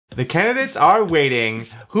The candidates are waiting.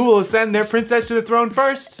 Who will ascend their princess to the throne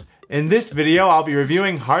first? In this video, I'll be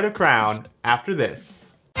reviewing Heart of Crown after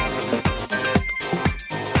this.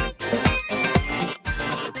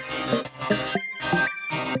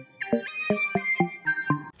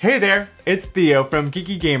 Hey there, it's Theo from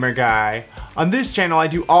Geeky Gamer Guy. On this channel, I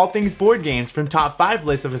do all things board games, from top 5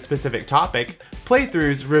 lists of a specific topic,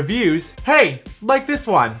 playthroughs, reviews, hey, like this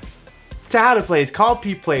one, to how to plays, called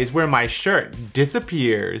P plays, where my shirt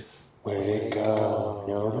disappears. Where'd it go?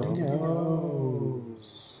 Nobody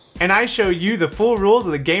knows. And I show you the full rules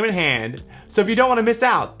of the game at hand. So if you don't want to miss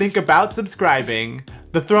out, think about subscribing.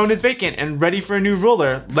 The throne is vacant and ready for a new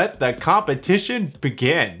ruler. Let the competition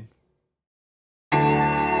begin.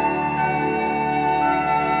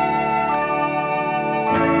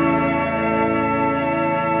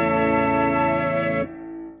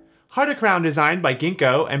 Heart of Crown, designed by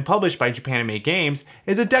Geeky and published by Japanime Games,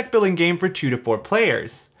 is a deck building game for 2 to 4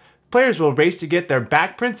 players. Players will race to get their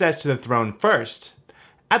back princess to the throne first.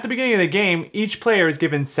 At the beginning of the game, each player is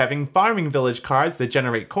given 7 farming village cards that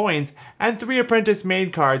generate coins and 3 apprentice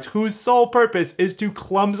maid cards whose sole purpose is to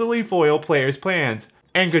clumsily foil players' plans.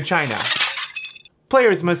 And good china.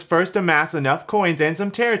 Players must first amass enough coins and some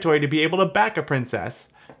territory to be able to back a princess.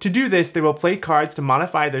 To do this, they will play cards to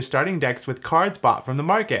modify their starting decks with cards bought from the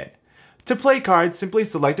market. To play cards, simply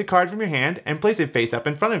select a card from your hand and place it face up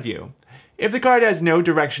in front of you. If the card has no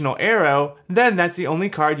directional arrow, then that's the only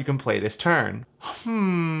card you can play this turn.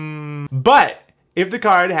 But if the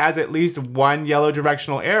card has at least 1 yellow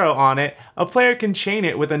directional arrow on it, a player can chain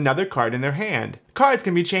it with another card in their hand. Cards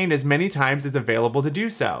can be chained as many times as available to do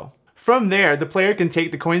so. From there, the player can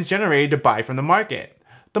take the coins generated to buy from the market.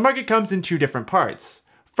 The market comes in 2 different parts.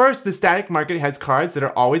 First, the static market has cards that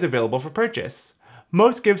are always available for purchase.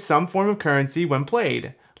 Most give some form of currency when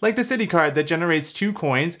played, like the city card that generates 2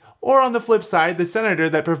 coins, or on the flip side, the senator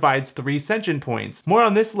that provides 3 sentient points. More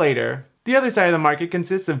on this later. The other side of the market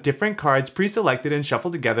consists of different cards pre-selected and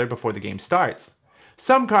shuffled together before the game starts.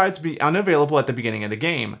 Some cards will be unavailable at the beginning of the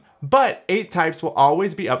game, but 8 types will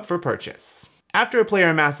always be up for purchase. After a player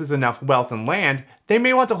amasses enough wealth and land, they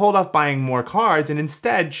may want to hold off buying more cards and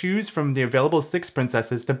instead choose from the available 6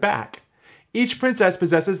 princesses to back. Each princess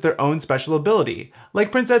possesses their own special ability,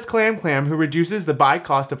 like Princess Clam Clam, who reduces the buy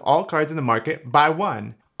cost of all cards in the market by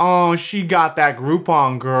 1. Oh, she got that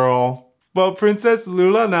Groupon, girl. Well, Princess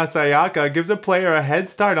Lula Nasayaka gives a player a head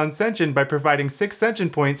start on sentient by providing 6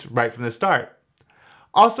 sentient points right from the start.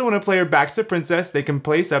 Also, when a player backs a princess, they can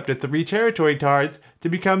place up to 3 territory cards to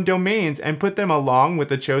become domains and put them along with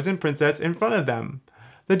the chosen princess in front of them.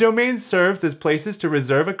 The domain serves as places to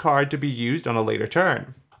reserve a card to be used on a later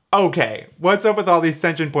turn. Okay, what's up with all these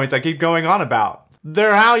sentient points I keep going on about?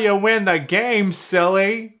 They're how you win the game,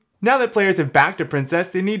 silly! Now that players have backed a princess,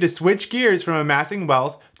 they need to switch gears from amassing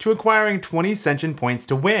wealth to acquiring 20 sentient points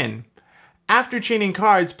to win. After chaining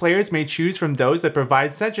cards, players may choose from those that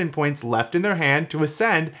provide sentient points left in their hand to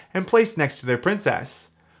ascend and place next to their princess.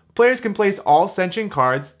 Players can place all sentient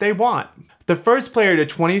cards they want. The first player to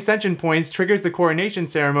 20 sentient points triggers the coronation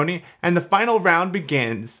ceremony and the final round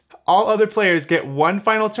begins. All other players get 1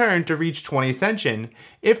 final turn to reach 20 sentient.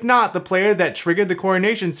 If not, the player that triggered the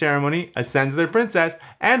coronation ceremony ascends their princess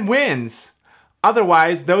and wins.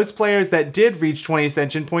 Otherwise, those players that did reach 20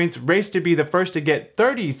 sentient points race to be the first to get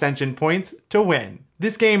 30 sentient points to win.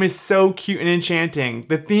 This game is so cute and enchanting.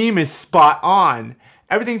 The theme is spot on.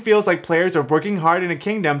 Everything feels like players are working hard in a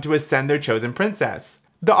kingdom to ascend their chosen princess.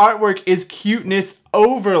 The artwork is cuteness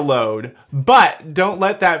overload, but don't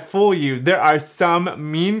let that fool you. There are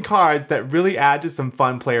some mean cards that really add to some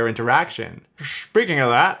fun player interaction. Speaking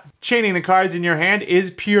of that, chaining the cards in your hand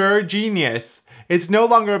is pure genius. It's no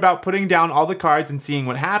longer about putting down all the cards and seeing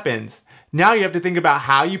what happens. Now you have to think about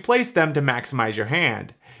how you place them to maximize your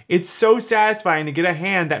hand. It's so satisfying to get a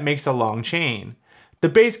hand that makes a long chain. The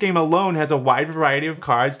base game alone has a wide variety of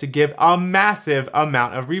cards to give a massive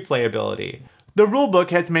amount of replayability. The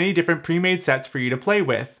rulebook has many different pre-made sets for you to play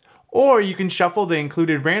with, or you can shuffle the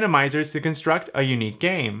included randomizers to construct a unique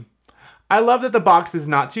game. I love that the box is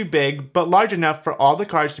not too big, but large enough for all the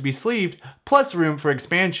cards to be sleeved, plus room for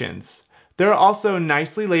expansions. There are also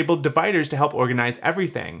nicely labeled dividers to help organize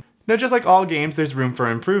everything. Now, just like all games, there's room for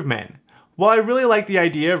improvement. While I really like the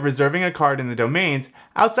idea of reserving a card in the domains,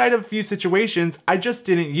 outside of a few situations, I just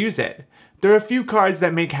didn't use it. There are a few cards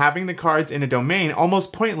that make having the cards in a domain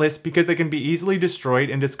almost pointless because they can be easily destroyed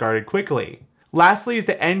and discarded quickly. Lastly is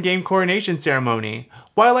the endgame coronation ceremony.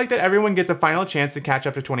 While I like that everyone gets a final chance to catch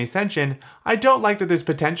up to 20 sentient, I don't like that there's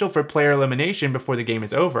potential for player elimination before the game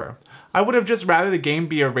is over. I would have just rather the game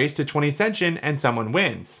be a race to 20 sentient and someone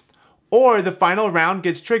wins. or the final round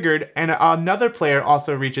gets triggered and another player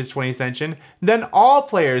also reaches 20 ascension, then all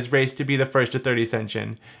players race to be the first to 30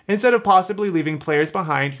 ascension, instead of possibly leaving players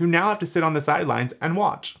behind who now have to sit on the sidelines and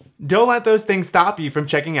watch. Don't let those things stop you from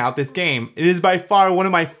checking out this game. It is by far one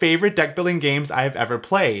of my favorite deck building games I have ever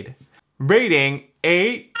played. Rating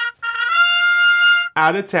 8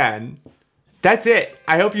 out of 10. That's it.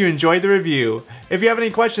 I hope you enjoyed the review. If you have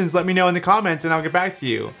any questions, let me know in the comments and I'll get back to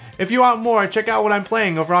you. If you want more, check out what I'm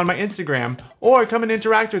playing over on my Instagram, or come and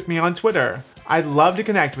interact with me on Twitter. I'd love to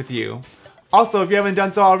connect with you. Also, if you haven't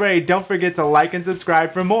done so already, don't forget to like and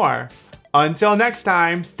subscribe for more. Until next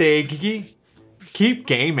time, stay geeky, keep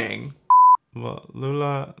gaming.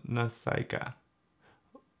 Lula Nasayaka.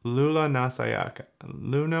 Lula Nasayaka.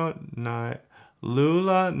 Lula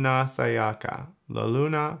Nasayaka. La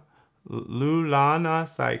Luna. Lulana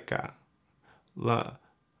Saika.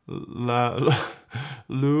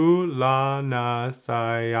 Lulana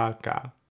Sayaka.